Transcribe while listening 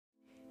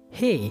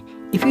Hey,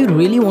 if you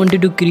really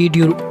wanted to create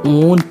your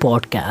own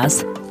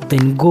podcast,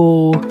 then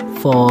go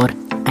for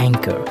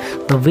Anchor.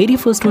 The very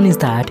first one is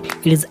that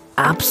it is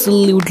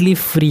absolutely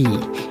free.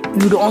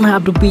 You don't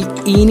have to pay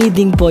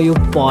anything for your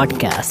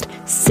podcast.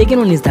 Second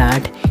one is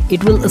that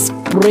it will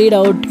spread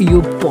out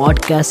your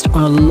podcast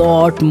on a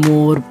lot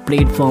more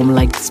platform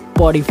like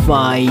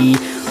Spotify,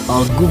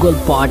 Google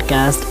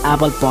Podcast,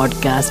 Apple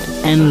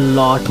Podcast, and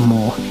lot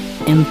more.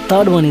 And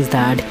third one is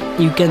that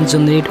you can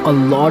generate a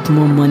lot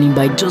more money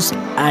by just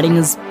adding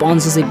a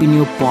sponsorship in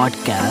your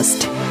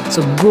podcast.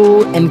 So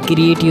go and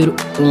create your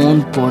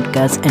own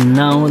podcast. And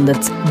now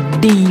let's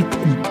deep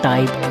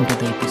dive into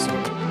the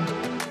episode.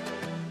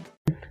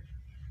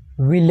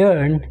 We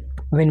learn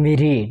when we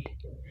read.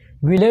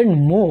 We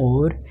learn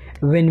more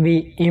when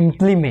we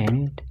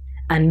implement,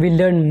 and we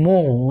learn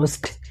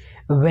most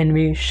when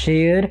we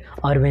share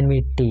or when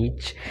we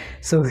teach.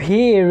 So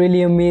hey,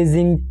 really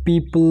amazing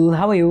people,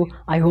 how are you?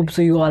 I hope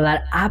so you all are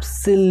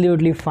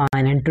absolutely fine.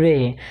 And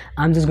today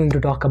I'm just going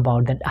to talk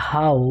about that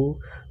how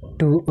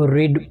to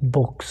read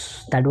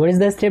books, that what is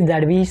the step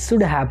that we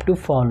should have to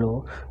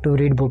follow to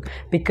read book.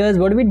 Because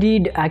what we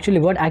did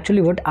what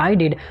I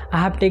did, I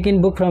have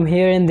taken book from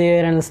here and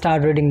there and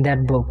start reading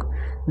that book.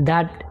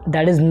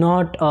 That is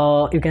not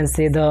you can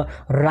say the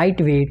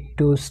right way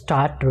to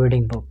start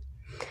reading book.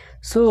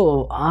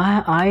 So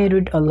I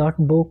read a lot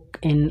book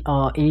in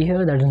a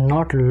year. That is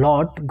not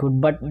lot good,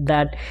 but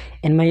that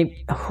in my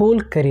whole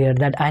career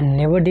that I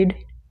never did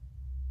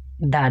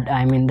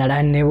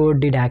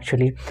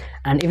actually.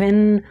 And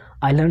even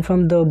I learned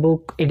from the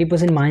book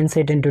 80%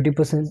 mindset and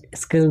 20%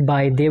 skill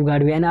by Dave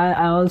Gadvi, and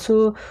I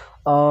also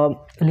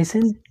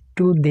listened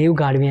to Dave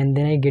Gadvi, and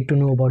then I get to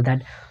know about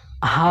that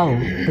how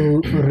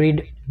to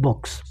read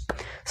books.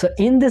 So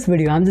in this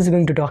video I'm just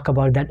going to talk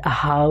about that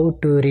how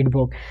to read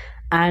book.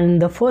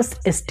 And the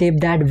first step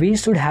that we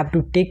should have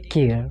to take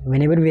care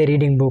whenever we are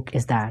reading book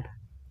is that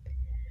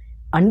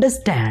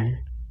understand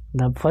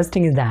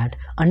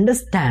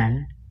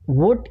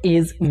what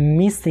is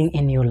missing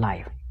in your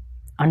life.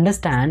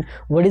 Understand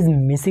what is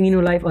missing in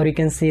your life, or you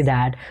can say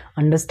that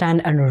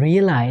understand and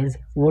realize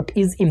what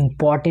is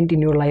important in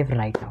your life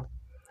right now.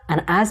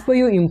 And as per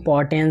your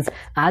importance,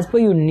 as per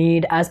your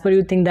need, as per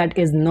you think that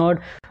is not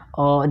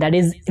that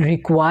is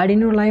required in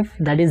your life,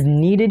 that is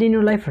needed in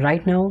your life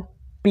right now,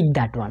 pick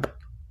that one.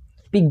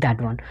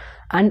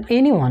 And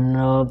anyone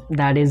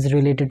that is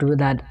related to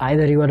that,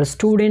 either you are a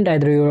student,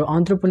 either you are an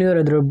entrepreneur,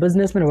 either a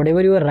businessman,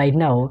 whatever you are right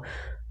now,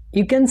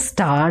 you can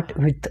start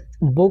with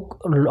book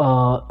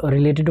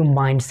related to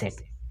mindset,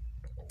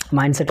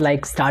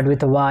 like start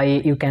with why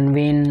you can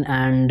win.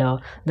 And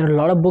there are a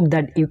lot of books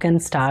that you can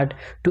start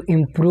to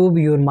improve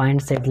your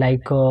mindset,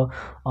 like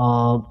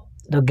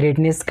the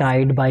Greatness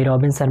Guide by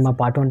Robin Sharma,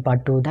 part 1,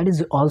 part 2. That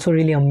is also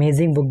really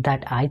amazing book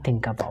that I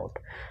think about.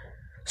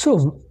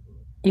 So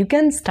you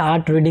can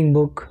start reading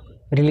book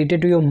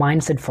related to your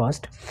mindset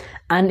first,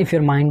 and if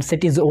your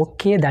mindset is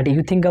okay that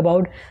you think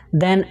about,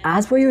 then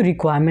as per your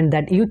requirement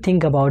that you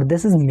think about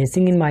this is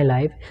missing in my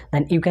life,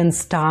 then you can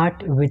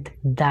start with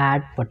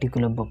that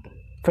particular book.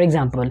 For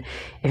example,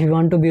 if you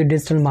want to be a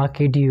digital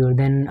marketer,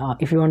 then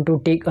if you want to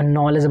take a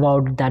knowledge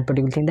about that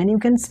particular thing, then you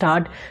can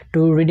start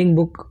to reading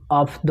book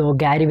of the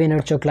Gary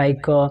Vaynerchuk,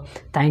 like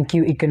Thank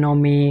You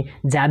Economy,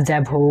 Jab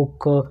Jab Hook,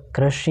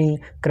 Crush It,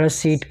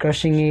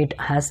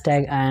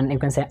 hashtag, and you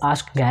can say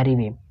Ask Gary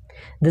Vee.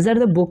 These are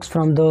the books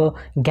from the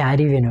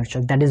Gary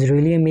Vaynerchuk. That is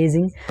really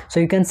amazing. So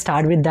you can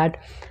start with that.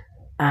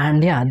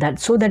 And yeah, that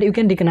so that you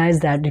can recognize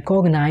that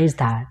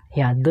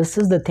yeah, this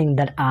is the thing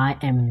that I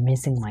am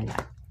missing in my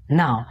life.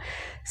 Now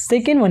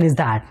second one is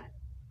that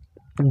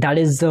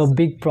is a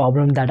big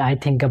problem that I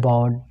think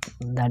about,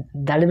 that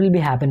will be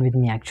happen with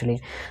me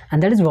actually.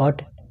 And that is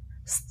what,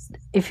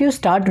 if you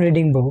start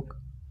reading book,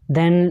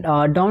 then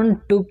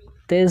don't took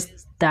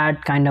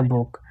that kind of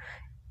book.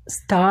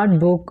 Start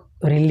book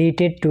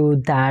related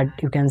to that,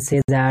 you can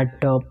say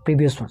that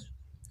previous one,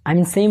 I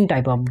mean same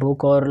type of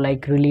book or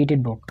like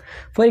related book.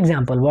 For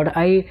example,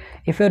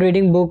 if you're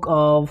reading book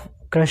of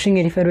Crushing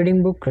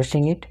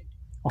It,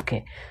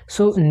 okay,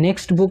 so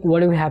next book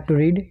what do we have to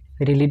read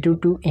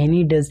related to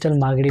any digital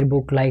marketing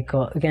book, like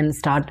you can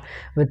start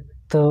with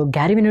the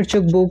Gary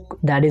Vaynerchuk book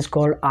that is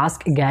called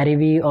Ask Gary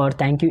Vee or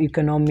Thank You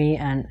Economy.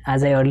 And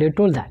as I earlier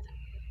told, that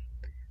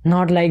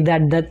not like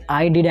that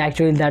I did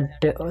actually, that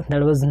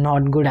was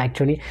not good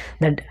actually.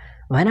 That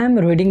when I'm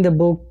reading the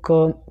book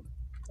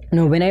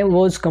when I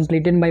was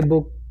completed my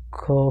book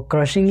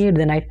Crushing It,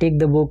 then I take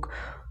the book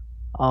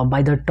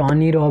by the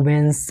Tony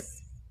Robbins,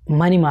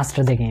 Money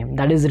Master the Game.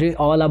 That is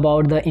all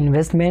about the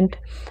investment.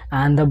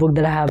 And the book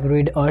that I have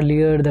read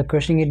earlier, the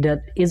Crushing It,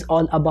 that is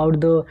all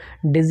about the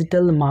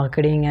digital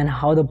marketing and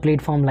how the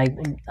platform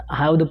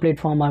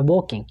are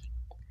working.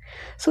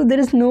 So there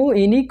is no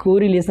any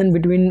correlation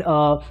between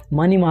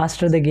Money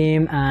Master the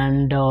Game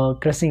and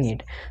Crushing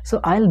It.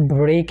 So I'll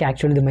break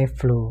actually my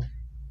flow,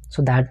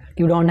 so that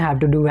you don't have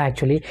to do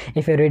actually.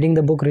 If you're reading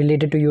the book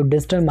related to your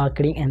digital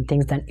marketing and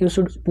things, then you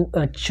should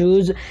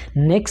choose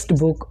next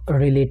book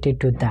related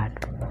to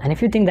that. And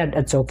if you think that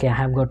it's okay, I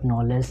have got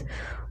knowledge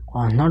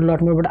not a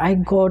lot more, but I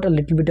got a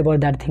little bit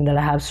about that thing that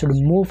I have should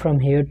move from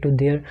here to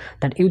there,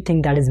 that you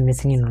think that is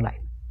missing in your life.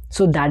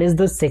 So that is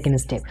the second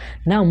step.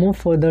 Now move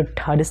for the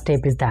third step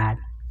is that,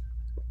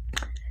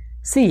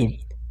 see,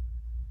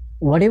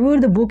 whatever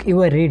the book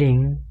you are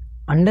reading,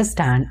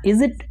 understand,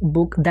 is it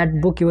book, that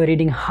book you are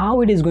reading,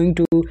 how it is going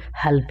to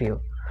help you,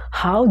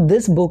 how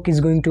this book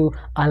is going to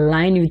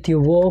align with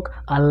your work,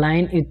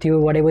 align with your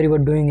whatever you are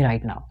doing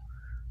right now.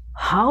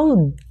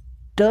 How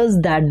does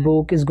that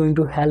book is going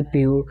to help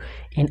you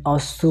in a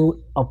so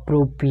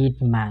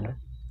appropriate manner?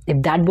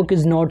 If that book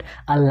is not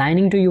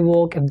aligning to your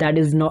work, if that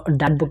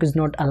book is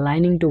not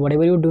aligning to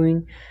whatever you're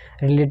doing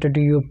related to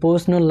your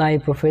personal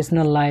life,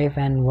 professional life,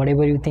 and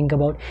whatever you think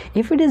about,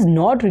 if it is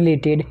not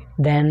related,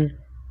 then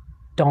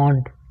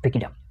don't pick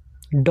it up.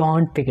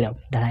 Don't pick it up,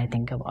 that I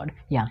think about.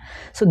 Yeah,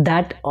 so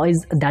that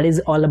is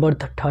all about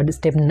the third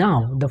step.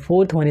 Now the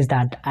fourth one is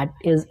that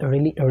is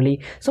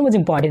really so much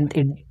important.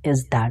 It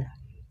is that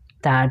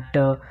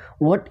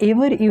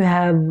whatever you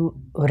have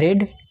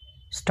read,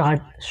 start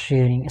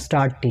sharing,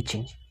 start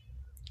teaching.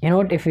 You know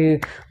what, if you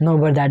know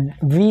about that,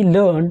 we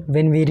learn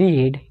when we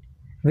read,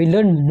 we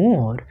learn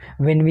more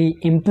when we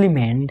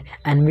implement,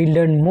 and we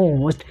learn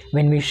most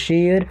when we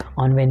share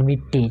or when we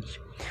teach.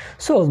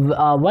 So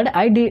what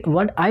I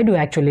do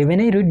actually,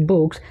 when I read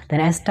books,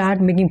 then I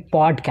start making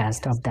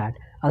podcast of that.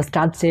 I'll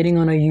start sharing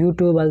on a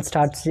YouTube, I'll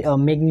start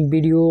making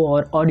video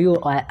or audio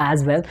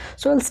as well.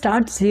 So I'll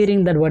start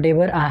sharing that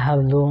whatever I have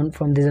learned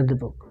from this of the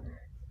book.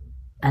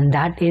 And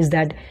that is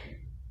that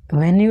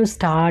when you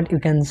start, you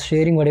can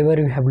sharing whatever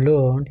you have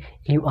learned,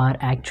 you are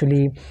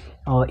actually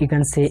you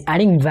can say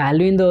adding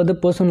value in the other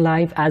person's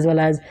life, as well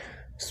as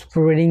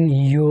spreading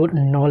your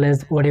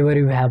knowledge whatever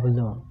you have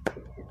learned.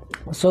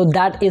 So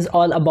that is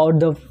all about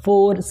the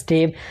 4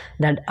 step,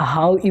 that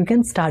how you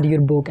can start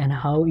your book and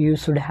how you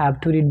should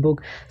have to read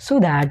book, so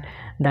that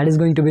is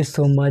going to be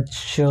so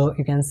much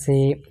you can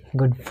say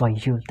good for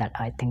you, that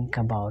I think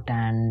about.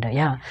 And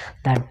yeah,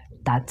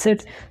 that's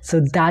it.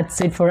 So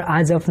that's it for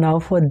as of now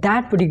for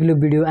that particular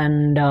video.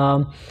 And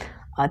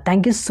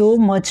thank you so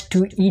much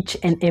to each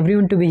and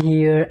everyone to be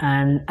here,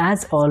 and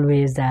as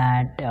always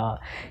that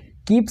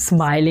keep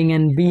smiling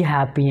and be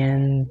happy,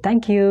 and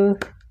thank you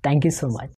so much.